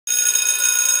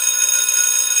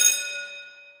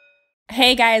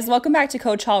Hey guys, welcome back to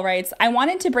Coach Hall Writes. I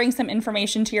wanted to bring some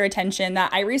information to your attention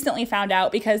that I recently found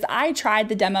out because I tried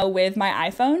the demo with my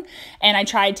iPhone and I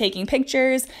tried taking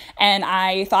pictures and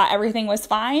I thought everything was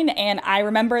fine. And I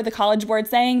remember the College Board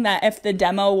saying that if the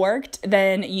demo worked,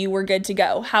 then you were good to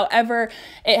go. However,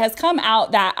 it has come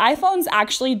out that iPhones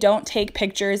actually don't take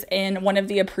pictures in one of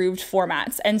the approved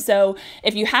formats. And so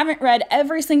if you haven't read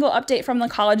every single update from the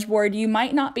College Board, you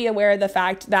might not be aware of the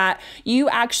fact that you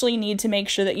actually need to make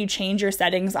sure that you change your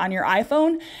settings on your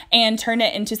iPhone and turn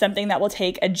it into something that will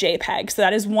take a JPEG. So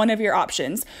that is one of your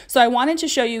options. So I wanted to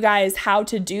show you guys how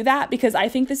to do that because I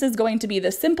think this is going to be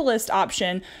the simplest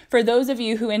option for those of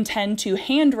you who intend to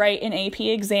handwrite an AP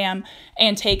exam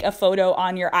and take a photo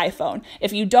on your iPhone.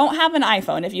 If you don't have an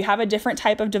iPhone, if you have a different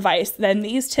type of device, then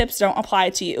these tips don't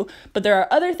apply to you. But there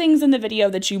are other things in the video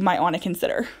that you might want to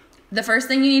consider. The first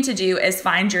thing you need to do is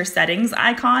find your settings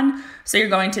icon. So you're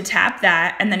going to tap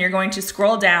that and then you're going to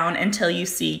scroll down until you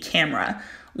see camera.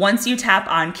 Once you tap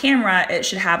on camera, it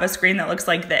should have a screen that looks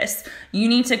like this. You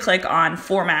need to click on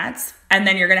formats and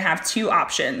then you're gonna have two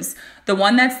options. The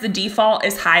one that's the default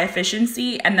is high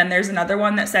efficiency, and then there's another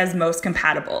one that says most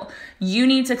compatible. You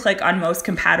need to click on most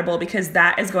compatible because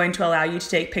that is going to allow you to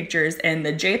take pictures in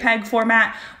the JPEG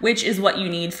format, which is what you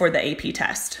need for the AP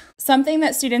test. Something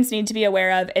that students need to be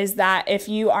aware of is that if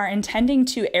you are intending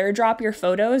to airdrop your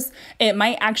photos, it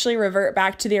might actually revert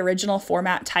back to the original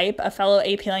format type. A fellow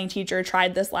AP Lang teacher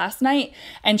tried this last night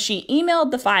and she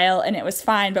emailed the file and it was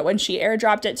fine, but when she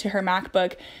airdropped it to her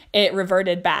MacBook, it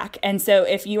reverted back. And so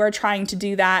if you are trying to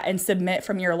do that and submit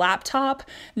from your laptop,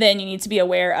 then you need to be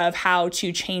aware of how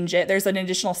to change it. There's an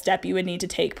additional step you would need to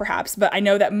take perhaps, but I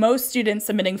know that most students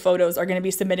submitting photos are going to be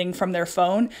submitting from their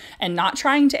phone and not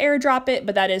trying to airdrop it,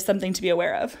 but that is something to be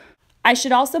aware of. I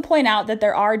should also point out that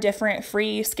there are different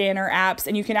free scanner apps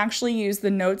and you can actually use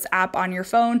the Notes app on your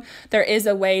phone. There is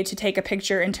a way to take a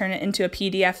picture and turn it into a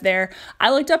PDF there. I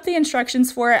looked up the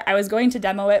instructions for it. I was going to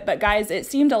demo it, but guys, it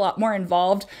seemed a lot more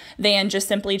involved than just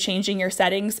simply changing your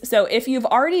settings. So if you've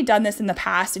already done this in the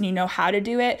past and you know how to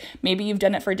do it, maybe you've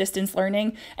done it for distance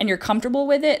learning and you're comfortable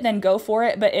with it, then go for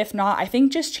it. But if not, I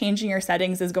think just changing your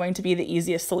settings is going to be the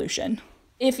easiest solution.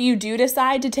 If you do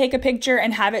decide to take a picture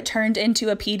and have it turned into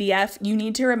a PDF, you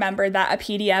need to remember that a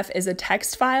PDF is a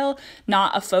text file,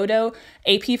 not a photo.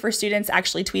 AP for Students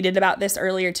actually tweeted about this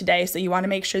earlier today, so you want to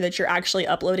make sure that you're actually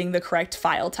uploading the correct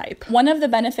file type. One of the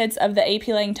benefits of the AP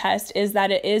Lang test is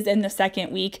that it is in the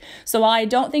second week, so while I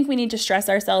don't think we need to stress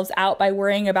ourselves out by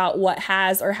worrying about what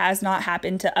has or has not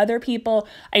happened to other people,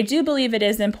 I do believe it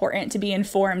is important to be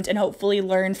informed and hopefully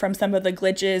learn from some of the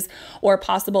glitches or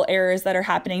possible errors that are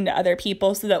happening to other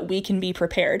people, so that we can be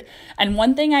prepared. And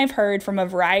one thing I've heard from a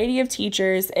variety of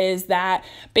teachers is that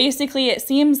basically it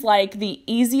seems like the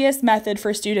easiest method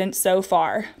for students so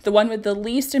far, the one with the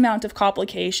least amount of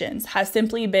complications, has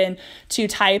simply been to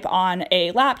type on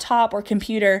a laptop or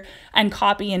computer and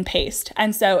copy and paste.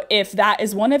 And so if that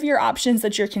is one of your options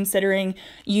that you're considering,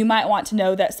 you might want to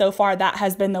know that so far that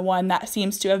has been the one that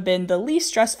seems to have been the least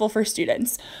stressful for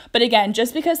students. But again,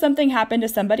 just because something happened to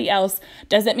somebody else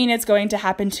doesn't mean it's going to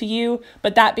happen to you.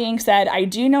 But that being said, I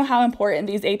do know how important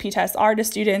these AP tests are to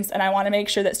students, and I want to make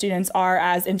sure that students are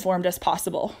as informed as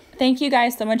possible. Thank you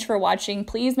guys so much for watching.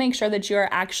 Please make sure that you are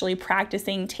actually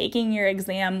practicing taking your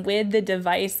exam with the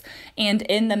device and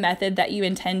in the method that you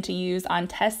intend to use on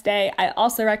test day. I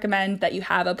also recommend that you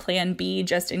have a plan B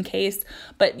just in case,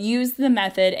 but use the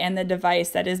method and the device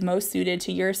that is most suited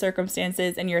to your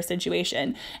circumstances and your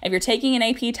situation. If you're taking an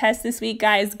AP test this week,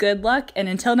 guys, good luck, and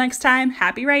until next time,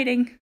 happy writing!